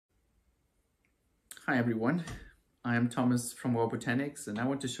Hi everyone, I am Thomas from WowBotanics and I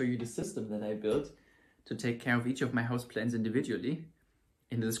want to show you the system that I built to take care of each of my houseplants individually.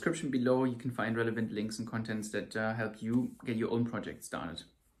 In the description below you can find relevant links and contents that help you get your own project started.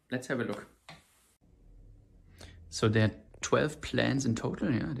 Let's have a look. So there are 12 plants in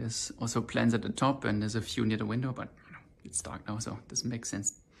total. Yeah, there's also plants at the top and there's a few near the window, but it's dark now, so it doesn't make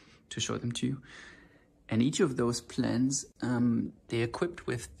sense to show them to you. And each of those plants, they're equipped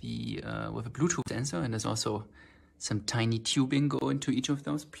with a Bluetooth sensor, and there's also some tiny tubing go into each of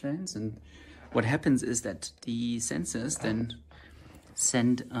those plants. And what happens is that the sensors then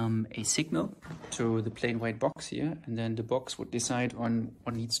send a signal to the plain white box here, and then the box would decide on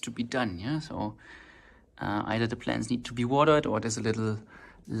what needs to be done. Yeah, so either the plants need to be watered, or there's a little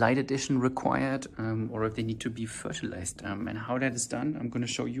light addition required, or if they need to be fertilized. And how that is done, I'm going to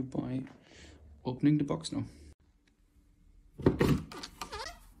show you by opening the box now.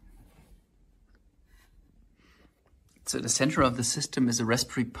 So the center of the system is a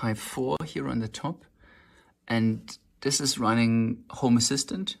Raspberry Pi 4 here on the top, and this is running Home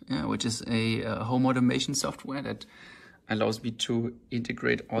Assistant, which is a home automation software that allows me to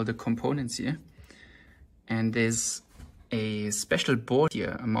integrate all the components here. And there's a special board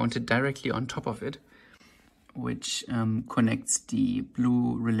here mounted directly on top of it, which connects the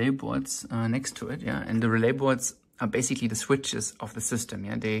blue relay boards next to it. Yeah, and the relay boards are basically the switches of the system.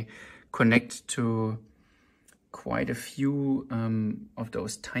 Yeah, they connect to quite a few of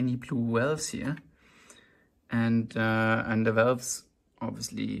those tiny blue valves here, and the valves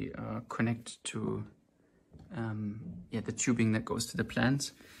obviously connect to the tubing that goes to the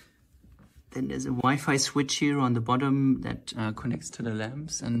plants. Then there's a Wi-Fi switch here on the bottom that connects to the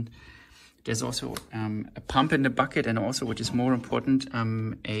lamps, and there's also a pump in the bucket, and also, which is more important,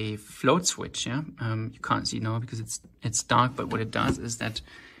 a float switch. Yeah, you can't see now because it's dark, but what it does is that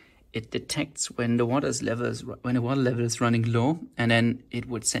it detects when the water level is running low, and then it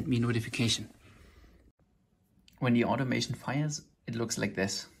would send me notification. When the automation fires, it looks like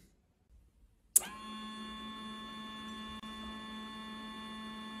this.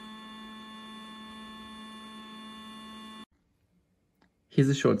 Here's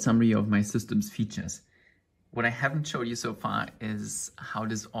a short summary of my system's features. What I haven't showed you so far is how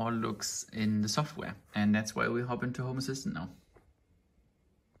this all looks in the software, and that's why we hop into Home Assistant now.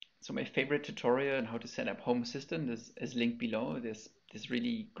 So my favorite tutorial on how to set up Home Assistant is linked below. There's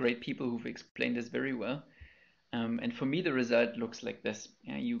really great people who've explained this very well. And for me, the result looks like this.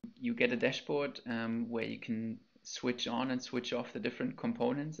 Yeah, you get a dashboard where you can switch on and switch off the different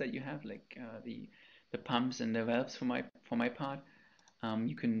components that you have, like the pumps and the valves for my part.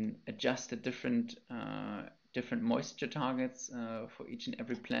 You can adjust the different moisture targets for each and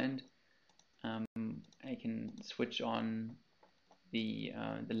every plant. I can switch on the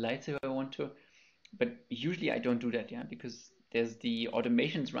lights if I want to, but usually I don't do that, yeah, because there's the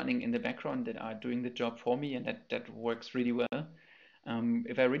automations running in the background that are doing the job for me, and that works really well.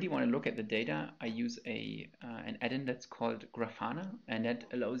 If I really want to look at the data, I use an add-in that's called Grafana, and that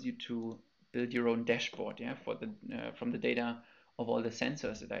allows you to build your own dashboard, yeah, for from the data of all the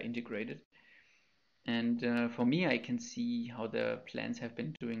sensors that are integrated. And for me, I can see how the plants have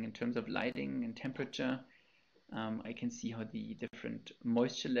been doing in terms of lighting and temperature. I can see how the different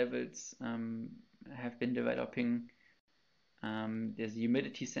moisture levels have been developing. There's a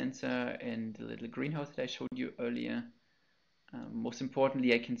humidity sensor and the little greenhouse that I showed you earlier. Most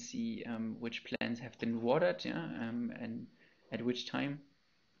importantly, I can see which plants have been watered, yeah, and at which time.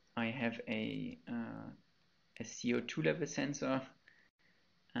 I have a CO2 level sensor,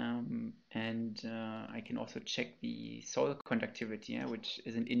 and I can also check the soil conductivity, yeah, which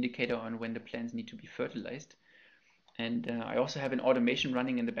is an indicator on when the plants need to be fertilized. And I also have an automation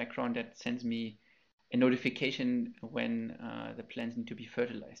running in the background that sends me a notification when the plants need to be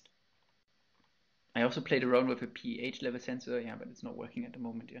fertilized. I also played around with a pH level sensor, yeah, but it's not working at the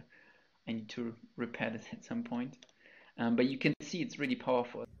moment. Yeah, I need to repair this at some point. But you can see it's really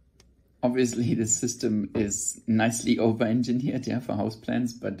powerful. Obviously, the system is nicely over-engineered, yeah, for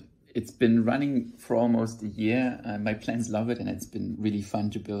houseplants, but it's been running for almost a year. My plants love it, and it's been really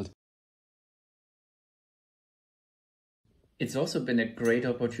fun to build. It's also been a great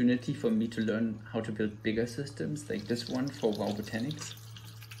opportunity for me to learn how to build bigger systems like this one for WowBotanics.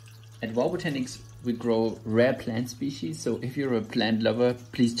 At WowBotanics, we grow rare plant species, so if you're a plant lover,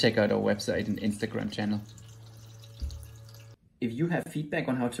 please check out our website and Instagram channel. If you have feedback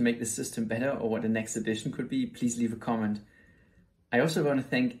on how to make this system better or what the next edition could be, please leave a comment. I also want to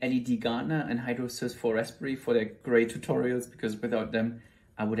thank LED Gardena and Hydrosys for Raspberry for their great tutorials, because without them,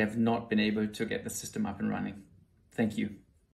 I would have not been able to get the system up and running. Thank you.